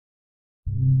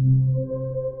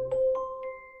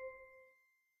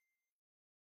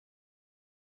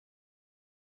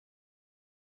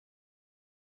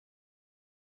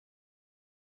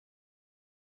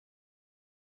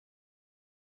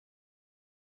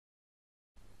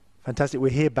Fantastic. We're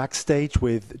here backstage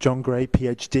with John Gray,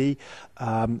 PhD,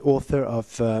 author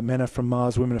of Men Are From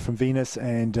Mars, Women Are From Venus,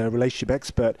 and relationship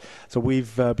expert. So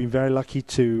we've been very lucky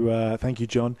to, thank you,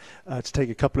 John, to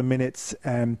take a couple of minutes.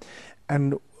 And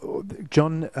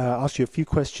John asked you a few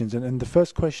questions. And the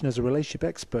first question, as a relationship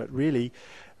expert, really,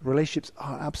 relationships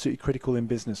are absolutely critical in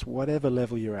business, whatever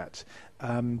level you're at.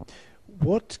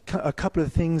 What a couple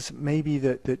of things maybe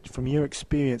that from your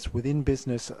experience within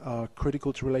business are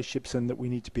critical to relationships and that we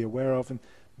need to be aware of, and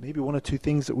maybe one or two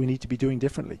things that we need to be doing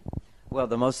differently? Well,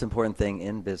 the most important thing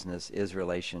in business is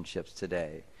relationships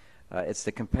today. It's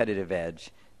the competitive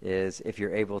edge, is if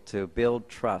you're able to build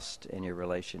trust in your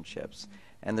relationships.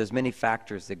 And there's many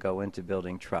factors that go into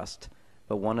building trust,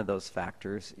 but one of those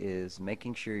factors is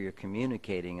making sure you're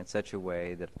communicating in such a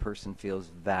way that a person feels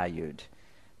valued,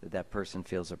 that person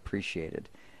feels appreciated.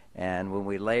 And when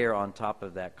we layer on top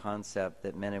of that concept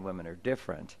that men and women are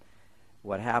different,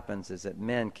 what happens is that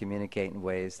men communicate in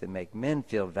ways that make men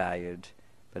feel valued,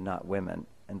 but not women,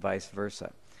 and vice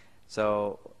versa.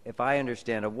 So if I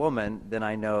understand a woman, then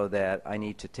I know that I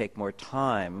need to take more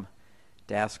time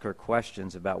to ask her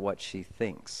questions about what she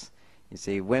thinks. You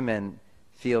see, women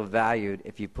feel valued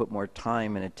if you put more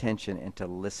time and attention into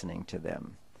listening to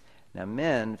them. Now,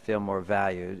 men feel more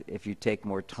valued if you take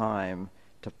more time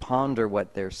to ponder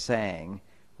what they're saying,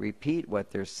 repeat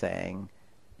what they're saying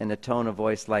in a tone of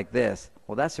voice like this.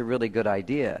 Well, that's a really good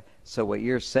idea. So what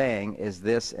you're saying is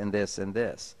this and this and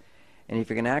this. And if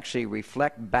you can actually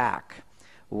reflect back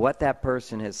what that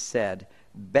person has said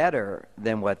better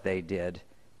than what they did,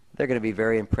 they're going to be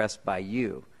very impressed by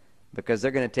you, because they're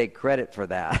going to take credit for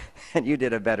that, and you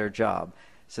did a better job.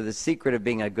 So the secret of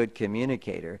being a good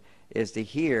communicator is to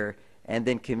hear and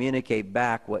then communicate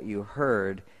back what you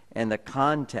heard, and the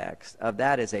context of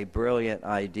that is a brilliant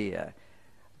idea.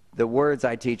 The words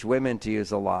I teach women to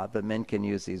use a lot, but men can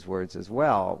use these words as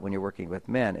well when you're working with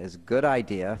men, is good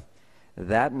idea,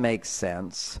 that makes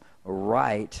sense,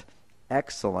 right,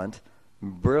 excellent,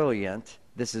 brilliant,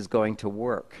 this is going to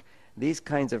work. These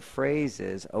kinds of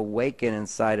phrases awaken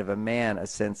inside of a man a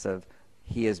sense of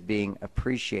he is being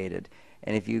appreciated.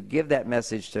 And if you give that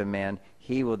message to a man,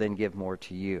 he will then give more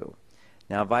to you.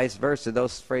 Now, vice versa,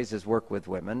 those phrases work with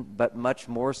women, but much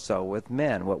more so with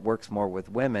men. What works more with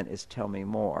women is tell me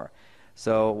more.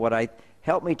 So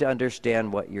help me to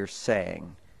understand what you're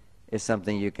saying is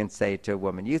something you can say to a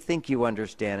woman. You think you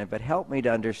understand it, but help me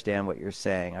to understand what you're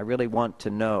saying. I really want to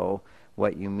know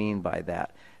what you mean by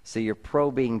that. So you're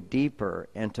probing deeper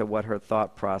into what her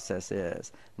thought process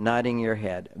is, nodding your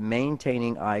head,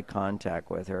 maintaining eye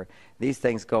contact with her. These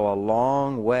things go a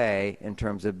long way in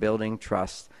terms of building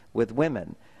trust with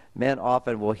women. Men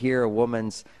often will hear a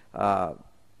woman's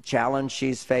challenge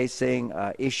she's facing,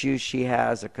 issues she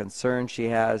has, a concern she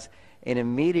has, and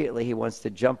immediately he wants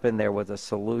to jump in there with a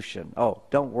solution. Oh,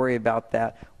 don't worry about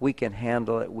that. We can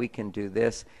handle it. We can do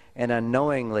this. And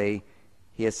unknowingly,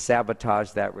 he has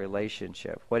sabotaged that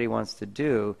relationship. What he wants to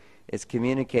do is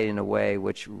communicate in a way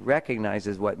which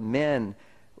recognizes what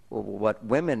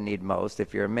women need most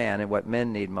if you're a man, and what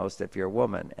men need most if you're a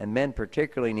woman. And men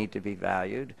particularly need to be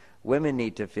valued. Women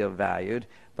need to feel valued.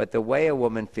 But the way a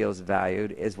woman feels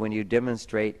valued is when you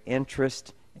demonstrate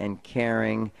interest and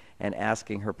caring and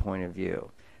asking her point of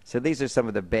view. So these are some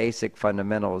of the basic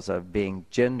fundamentals of being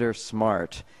gender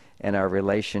smart in our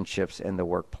relationships in the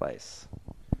workplace.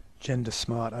 Gender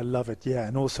smart, I love it, yeah.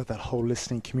 And also that whole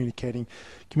listening, communicating.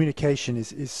 Communication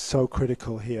is so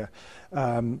critical here.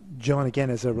 John,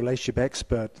 again, as a relationship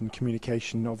expert in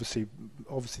communication, obviously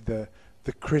the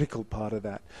critical part of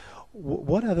that.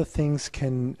 What other things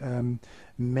can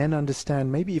men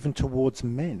understand, maybe even towards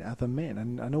men, other men?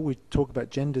 And I know we talk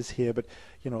about genders here, but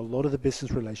a lot of the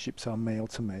business relationships are male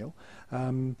to male.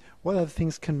 What other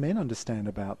things can men understand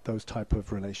about those type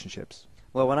of relationships?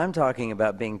 Well, when I'm talking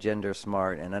about being gender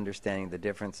smart and understanding the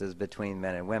differences between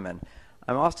men and women,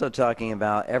 I'm also talking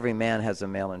about every man has a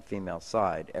male and female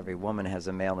side. Every woman has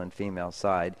a male and female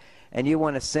side. And you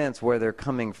want to sense where they're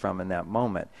coming from in that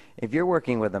moment. If you're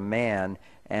working with a man,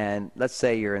 and let's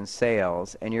say you're in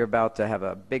sales, and you're about to have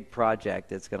a big project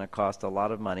that's going to cost a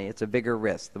lot of money, it's a bigger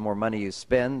risk. The more money you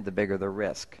spend, the bigger the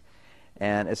risk.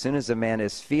 And as soon as a man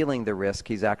is feeling the risk,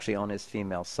 he's actually on his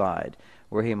female side,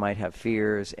 where he might have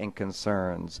fears and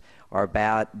concerns or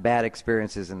bad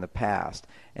experiences in the past.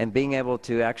 And being able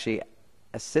to actually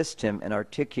assist him in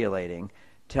articulating,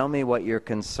 tell me what your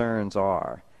concerns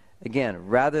are. Again,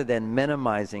 rather than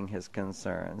minimizing his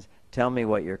concerns, tell me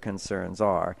what your concerns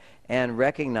are. And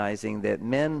recognizing that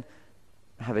men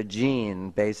have a gene,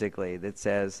 basically, that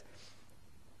says,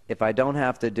 if I don't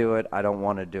have to do it, I don't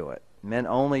want to do it. Men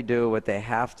only do what they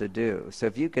have to do. So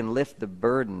if you can lift the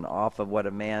burden off of what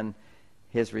a man,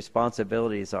 his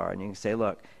responsibilities are, and you can say,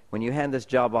 look, when you hand this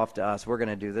job off to us, we're going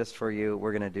to do this for you,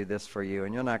 we're going to do this for you,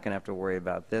 and you're not going to have to worry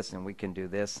about this, and we can do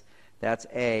this. That's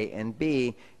A. And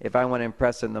B, if I want to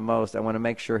impress him the most, I want to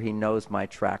make sure he knows my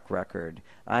track record.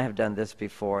 I have done this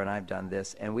before, and I've done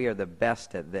this, and we are the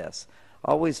best at this.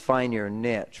 Always find your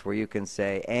niche where you can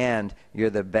say, and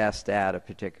you're the best at a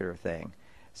particular thing.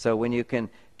 So when you can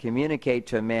communicate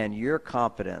to a man your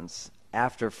competence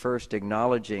after first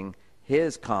acknowledging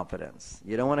his competence,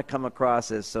 you don't want to come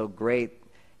across as so great,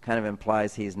 kind of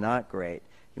implies he's not great.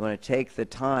 You want to take the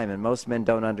time, and most men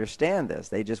don't understand this.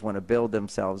 They just want to build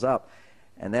themselves up,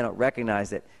 and they don't recognize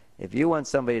that if you want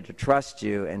somebody to trust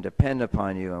you and depend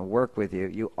upon you and work with you,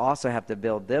 you also have to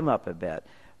build them up a bit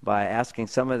by asking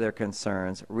some of their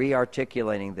concerns,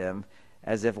 re-articulating them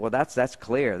as if, well, that's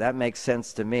clear, that makes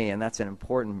sense to me, and that's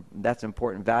important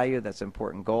value, that's an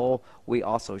important goal. We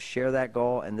also share that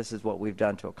goal, and this is what we've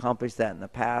done to accomplish that in the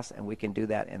past, and we can do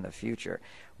that in the future.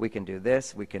 We can do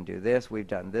this, we've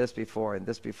done this before and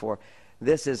this before.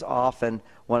 This is often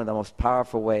one of the most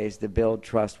powerful ways to build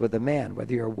trust with a man,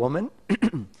 whether you're a woman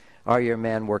or you're a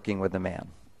man working with a man.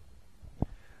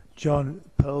 John,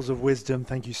 pearls of wisdom,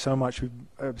 thank you so much. We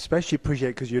especially appreciate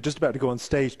it because you're just about to go on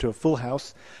stage to a full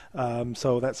house.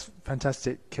 So that's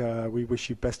fantastic. We wish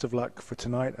you best of luck for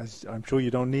tonight, as I'm sure you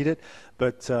don't need it.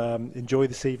 But enjoy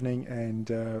this evening, and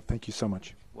thank you so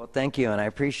much. Well, thank you, and I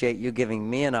appreciate you giving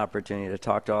me an opportunity to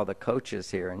talk to all the coaches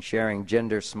here and sharing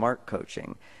gender smart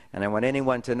coaching. And I want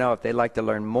anyone to know if they'd like to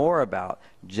learn more about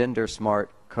gender smart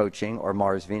coaching or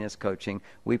Mars-Venus coaching,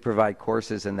 we provide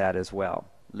courses in that as well.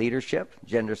 Leadership,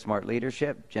 gender smart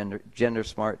leadership, gender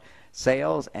smart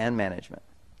sales and management.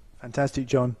 Fantastic,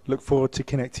 John. Look forward to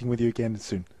connecting with you again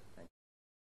soon. Thank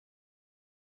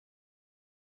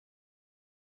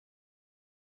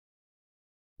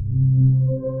you.